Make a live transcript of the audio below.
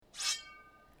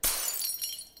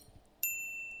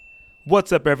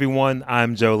What's up, everyone?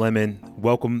 I'm Joe Lemon.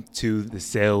 Welcome to the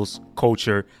Sales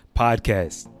Culture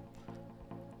Podcast.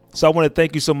 So I want to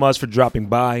thank you so much for dropping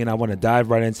by, and I want to dive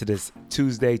right into this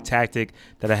Tuesday tactic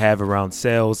that I have around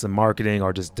sales and marketing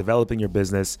or just developing your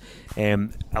business.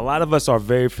 And a lot of us are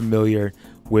very familiar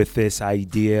with this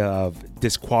idea of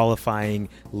disqualifying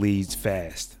leads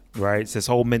fast, right? It's this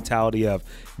whole mentality of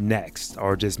next,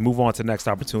 or just move on to the next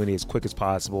opportunity as quick as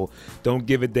possible. Don't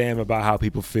give a damn about how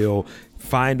people feel.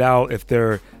 Find out if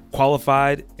they're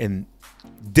qualified and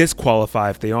disqualify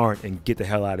if they aren't, and get the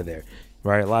hell out of there.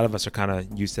 Right? A lot of us are kind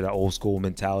of used to the old school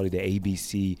mentality, the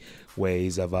ABC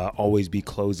ways of always be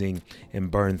closing and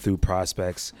burn through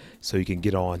prospects so you can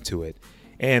get on to it.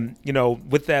 And, you know,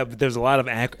 with that, there's a lot of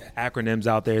acronyms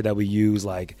out there that we use,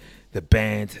 like the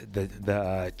BANT,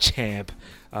 the CHAMP,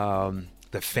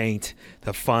 the FAINT,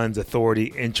 the funds,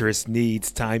 authority, interest,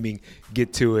 needs, timing,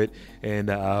 get to it, and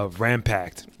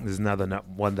RAMPACT is another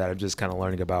one that I'm just kind of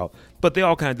learning about. But they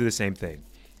all kind of do the same thing,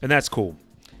 and that's cool.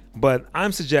 But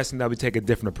I'm suggesting that we take a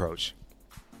different approach.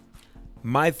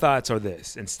 My thoughts are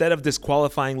this: instead of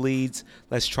disqualifying leads,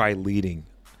 let's try leading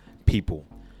people,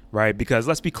 right? Because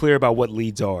let's be clear about what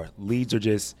leads are. Leads are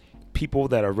just people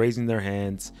that are raising their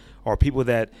hands, or people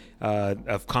that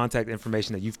of contact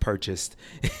information that you've purchased.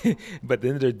 But at the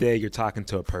end of the day, you're talking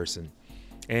to a person.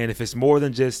 And if it's more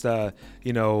than just a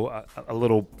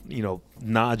little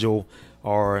nodule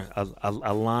or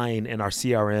a line in our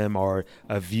CRM or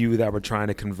a view that we're trying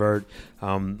to convert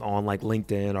on like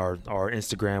LinkedIn or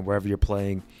Instagram, wherever you're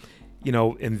playing,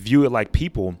 and view it like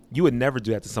people, you would never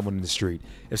do that to someone in the street.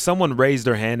 If someone raised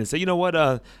their hand and said, you know what,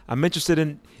 I'm interested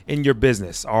in your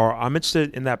business, or I'm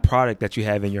interested in that product that you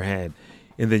have in your hand,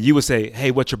 and then you would say, hey,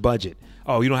 what's your budget?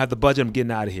 Oh, you don't have the budget? I'm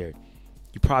getting out of here.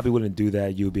 You probably wouldn't do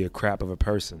that. You would be a crap of a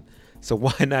person. So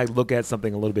why not look at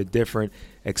something a little bit different,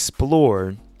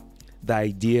 explore the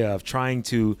idea of trying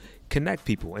to connect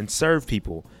people and serve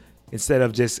people instead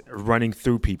of just running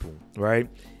through people, right?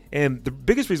 And the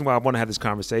biggest reason why I want to have this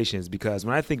conversation is because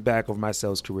when I think back over my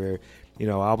sales career,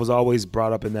 I was always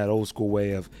brought up in that old school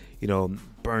way of,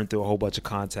 burn through a whole bunch of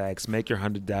contacts, make your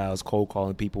 100 dials, cold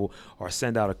calling people, or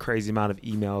send out a crazy amount of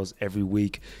emails every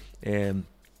week and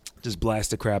just blast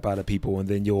the crap out of people, and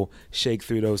then you'll shake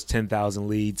through those 10,000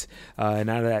 leads. And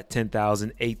out of that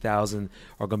 10,000, 8,000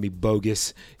 are going to be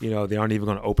bogus. They aren't even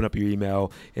going to open up your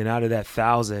email. And out of that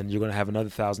 1,000, you're going to have another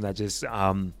 1,000 that just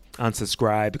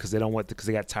unsubscribe because because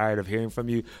they got tired of hearing from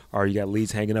you, or you got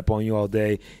leads hanging up on you all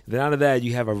day. Then out of that,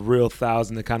 you have a real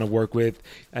 1,000 to kind of work with,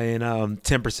 and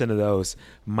 10% of those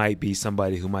might be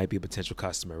somebody who might be a potential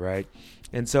customer, right?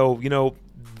 And so,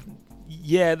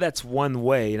 yeah, that's one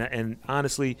way. And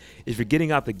honestly, if you're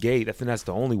getting out the gate, I think that's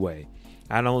the only way.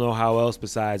 I don't know how else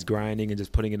besides grinding and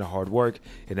just putting in the hard work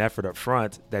and effort up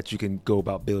front that you can go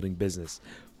about building business.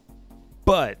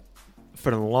 But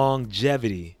for the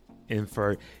longevity, and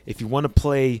for if you want to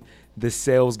play this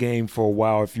sales game for a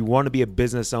while, if you want to be a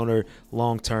business owner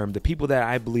long term, the people that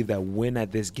I believe that win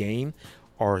at this game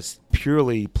are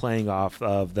purely playing off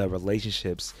of the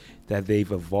relationships that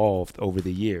they've evolved over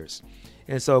the years.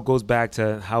 And so it goes back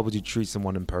to, how would you treat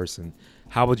someone in person?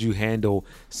 How would you handle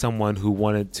someone who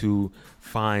wanted to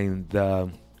find the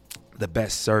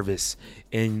best service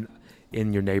in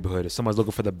your neighborhood? If someone's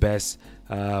looking for the best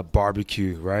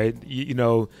barbecue, right?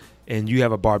 And you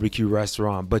have a barbecue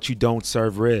restaurant, but you don't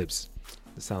serve ribs.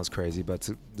 It sounds crazy, but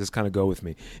just kind of go with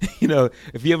me.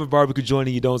 If you have a barbecue joint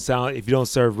and if you don't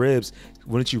serve ribs,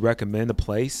 wouldn't you recommend a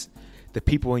place? The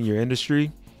people in your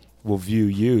industry will view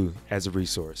you as a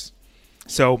resource.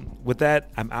 So with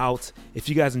that, I'm out. If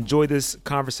you guys enjoyed this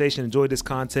conversation, enjoyed this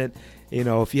content,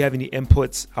 if you have any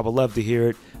inputs, I would love to hear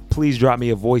it. Please drop me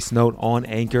a voice note on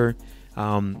Anchor.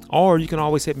 Or you can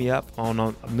always hit me up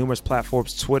on numerous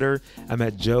platforms. Twitter, I'm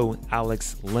at Joe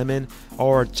Alex Lemon,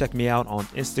 or check me out on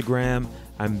Instagram.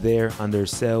 I'm there under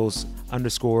sales_culture.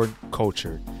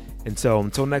 And so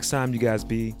until next time, you guys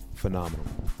be phenomenal.